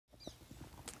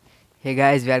Hey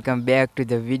guys, welcome back to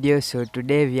the video. So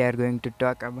today we are going to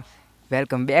talk about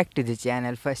welcome back to the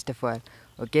channel first of all.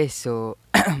 Okay, so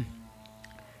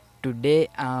today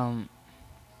I'm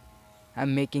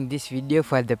making this video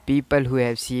for the people who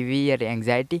have severe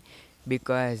anxiety,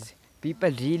 because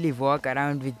people really walk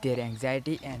around with their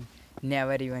anxiety and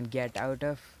never even get out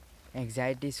of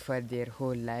anxieties for their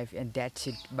whole life, and that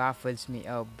shit baffles me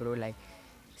up, bro. Like,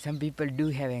 some people do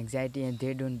have anxiety and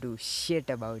they don't do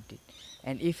shit about it.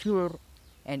 And if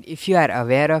you are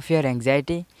aware of your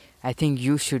anxiety, I think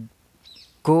you should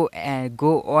go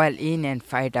all in and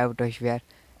fight out of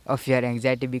your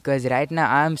anxiety, because right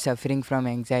now I'm suffering from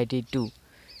anxiety too.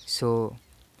 So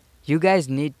you guys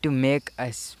need to make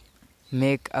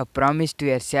a promise to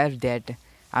yourself that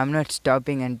I'm not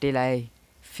stopping until I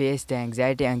face the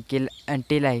anxiety,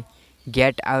 until I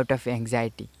get out of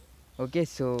anxiety. Okay,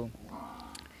 so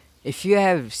if you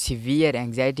have severe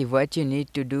anxiety, what you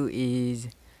need to do is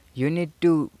you need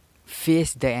to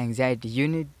face the anxiety. You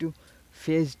need to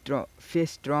face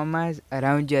traumas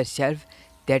around yourself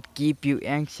that keep you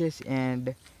anxious,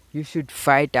 and you should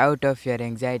fight out of your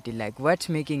anxiety. Like, what's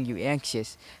making you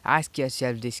anxious? Ask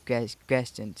yourself these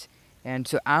questions. And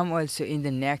so I'm also in the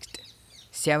next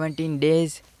 17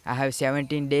 days. I have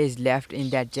 17 days left in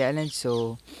that challenge,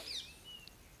 so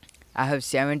I have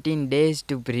 17 days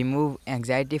to remove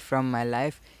anxiety from my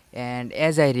life, and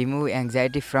as I remove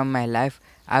anxiety from my life,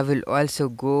 I will also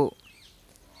go.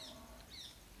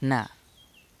 Nah,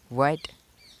 what?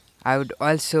 I would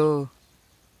also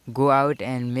go out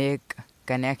and make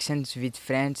connections with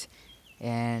friends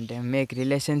and make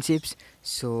relationships.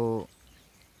 So,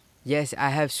 yes,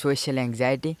 I have social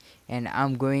anxiety, and I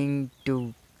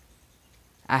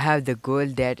have the goal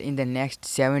that in the next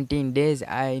 17 days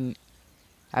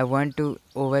I want to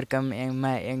overcome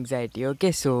my anxiety.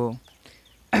 Okay, so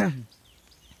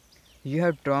you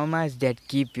have traumas that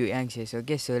keep you anxious.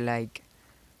 Okay, so like,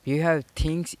 you have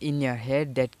things in your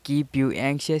head that keep you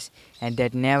anxious and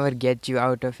that never get you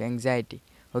out of anxiety.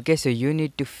 Okay, so you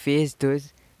need to face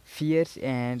those fears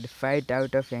and fight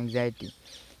out of anxiety.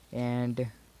 And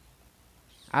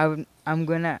I'm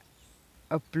gonna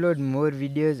upload more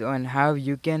videos on how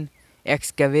you can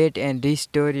excavate and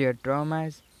restore your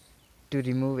traumas to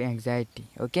remove anxiety.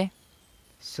 Okay,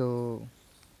 so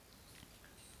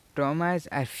traumas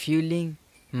are fueling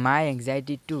my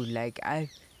anxiety too. Like,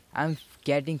 I'm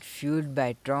getting fueled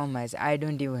by traumas I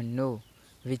don't even know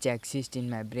which exist in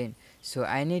my brain. So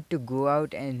I need to go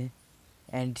out and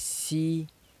see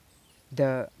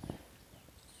the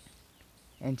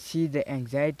the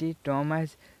anxiety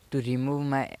traumas to remove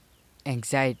my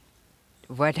anxiety.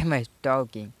 What am I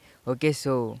talking? Okay,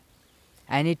 so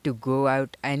I need to go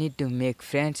out, I need to make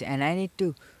friends, and I need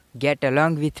to get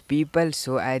along with people,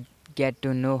 so I get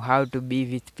to know how to be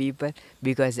with people,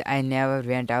 because I never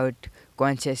went out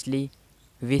consciously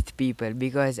with people,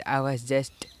 because I was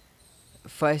just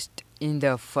first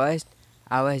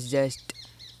I was just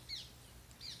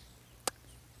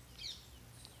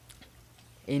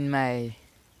in my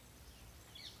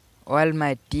all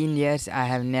my teen years. I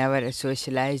have never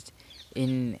socialized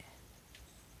in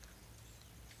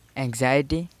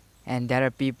anxiety, and there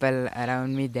are people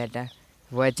around me that are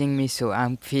watching me, so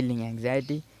I'm feeling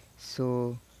anxiety.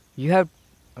 So you have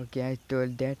okay, I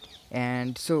told that.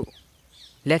 And so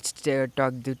let's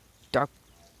talk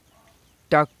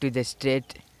talk to the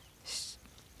straight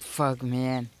fuck,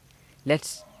 man.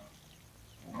 Let's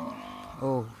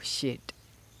Oh shit,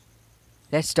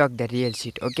 let's talk the real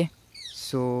shit. Okay,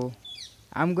 so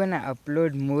I'm gonna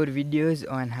upload more videos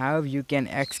on how you can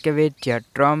excavate your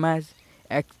traumas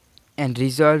and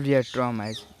resolve your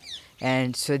traumas,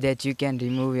 and so that you can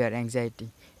remove your anxiety.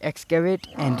 Excavate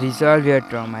and resolve your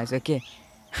traumas. Okay,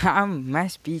 my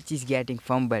speech is getting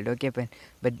fumbled. Okay,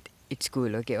 but it's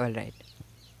cool. Okay, all right.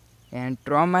 And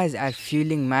traumas are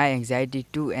fueling my anxiety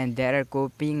too, and there are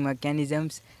coping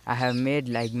mechanisms I have made,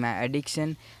 like my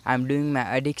addiction. I'm doing my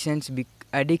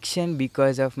addiction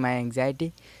because of my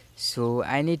anxiety. So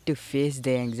I need to face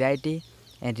the anxiety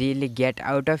and really get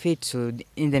out of it. So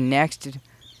in the next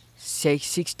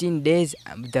 16 days,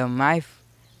 my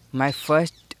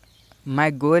first my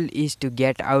goal is to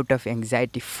get out of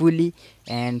anxiety fully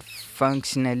and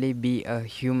functionally be a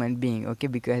human being. Okay,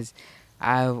 because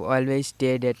I've always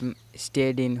stayed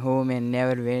in home and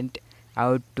never went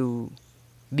out to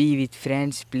be with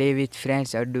friends, play with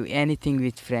friends, or do anything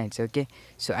with friends. Okay,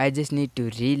 so I just need to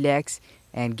relax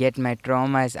and get my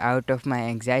traumas out of my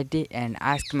anxiety and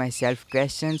ask myself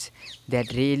questions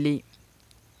that really.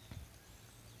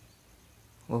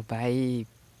 Oh, bhai,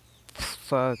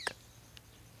 fuck.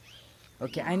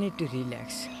 Okay, I need to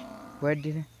relax. What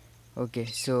did I? Okay,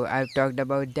 so I've talked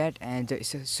about that, and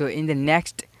so in the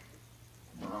next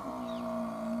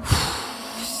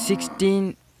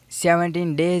 16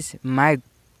 17 days, my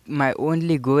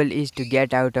only goal is to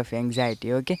get out of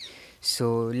anxiety. Okay,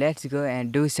 so let's go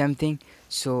and do something.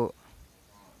 So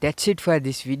that's it for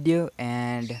this video,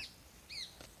 and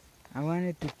I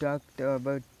wanted to talk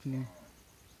about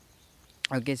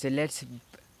okay, so let's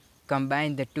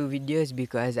combine the two videos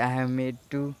because I have made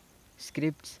two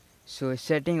scripts. So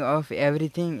shutting off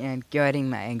everything and curing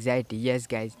my anxiety. Yes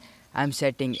guys, I'm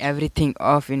shutting everything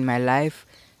off in my life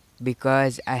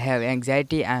because I have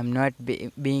anxiety. I'm not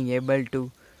being able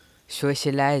to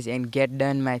socialize and get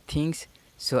done my things.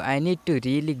 So I need to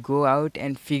really go out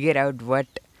and figure out what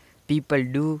people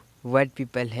do, what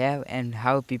people have, and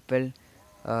how people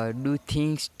do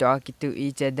things, talk to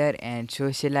each other, and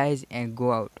socialize and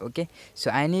go out. Okay,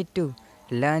 so I need to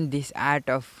learn this art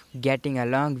of getting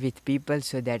along with people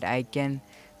so that I can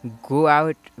go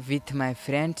out with my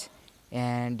friends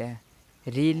and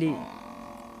really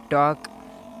talk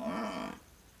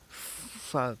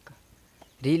fuck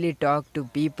really talk to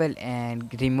people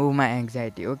and remove my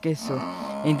anxiety. Okay, so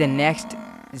in the next,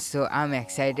 so I'm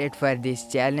excited for this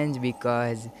challenge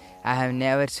because I have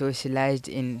never socialized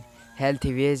in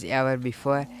healthy ways ever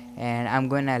before, and I'm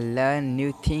gonna learn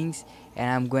new things, and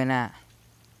I'm gonna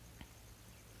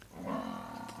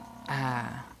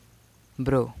ah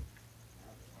bro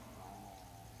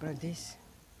this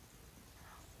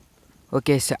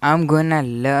okay, so I'm gonna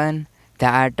learn the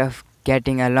art of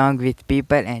getting along with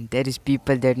people, and there is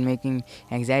people that making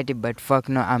anxiety, but fuck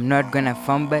no, I'm not gonna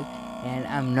fumble, and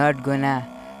I'm not gonna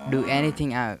do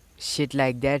anything shit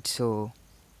like that. So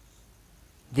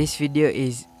this video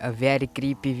is a very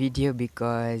creepy video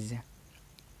because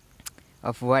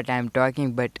of what I'm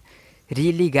talking, but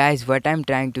really guys, what I'm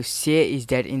trying to say is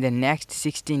that in the next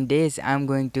 16 days I'm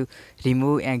going to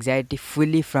remove anxiety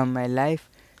fully from my life.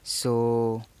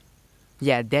 So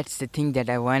yeah, that's the thing that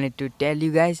I wanted to tell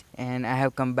you guys, and I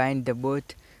have combined the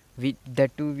both with the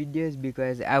two videos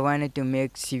because I wanted to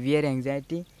make severe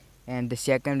anxiety and the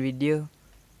second video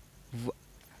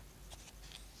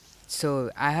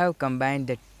so I have combined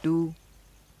the two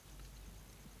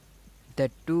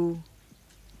the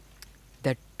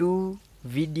two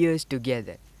videos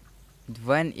together.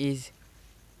 One is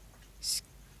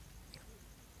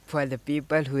for the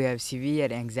people who have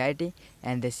severe anxiety,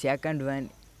 and the second one,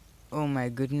 oh my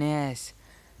goodness,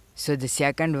 so the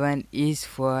second one is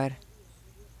for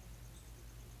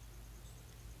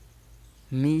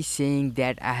me saying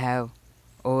that I have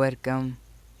overcome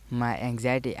my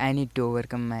anxiety. I need to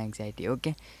overcome my anxiety.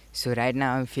 Okay, so right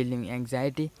now I'm feeling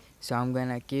anxiety, so I'm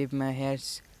gonna keep my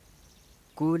hairs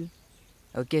cool.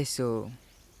 Okay, so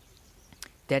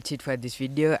that's it for this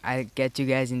video. I'll catch you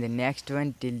guys in the next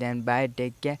one. Till then, bye,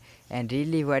 take care. And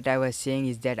really what I was saying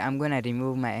is that I'm gonna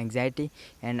remove my anxiety,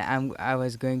 and I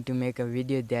was going to make a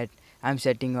video that I'm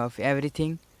shutting off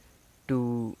everything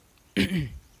to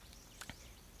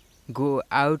go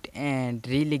out and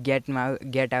really get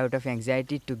out of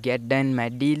anxiety, to get done my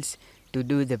deals, to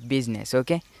do the business.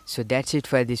 Okay, so that's it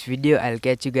for this video. I'll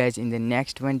catch you guys in the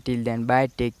next one. Till then, bye,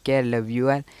 take care, love you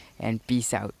all, and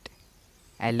peace out.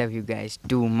 I love you guys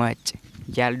too much.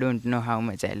 Y'all don't know how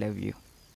much I love you.